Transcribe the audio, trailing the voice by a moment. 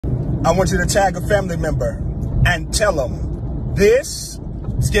I want you to tag a family member and tell them this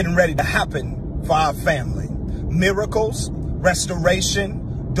is getting ready to happen for our family. Miracles,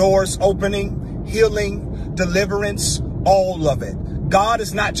 restoration, doors opening, healing, deliverance, all of it. God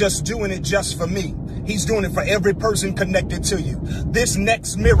is not just doing it just for me. He's doing it for every person connected to you. This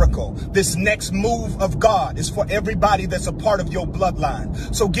next miracle, this next move of God is for everybody that's a part of your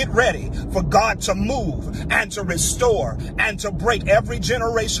bloodline. So get ready for God to move and to restore and to break every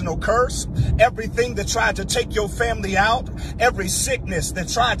generational curse, everything that tried to take your family out, every sickness that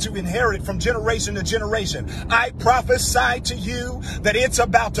tried to inherit from generation to generation. I prophesy to you that it's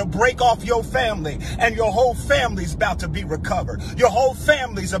about to break off your family, and your whole family's about to be recovered. Your whole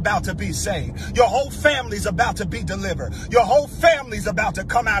family's about to be saved. Your whole family's about to be delivered. Your whole family's about to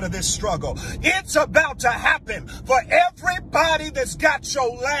come out of this struggle. It's about to happen for everybody that's got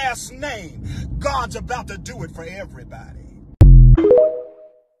your last name. God's about to do it for everybody.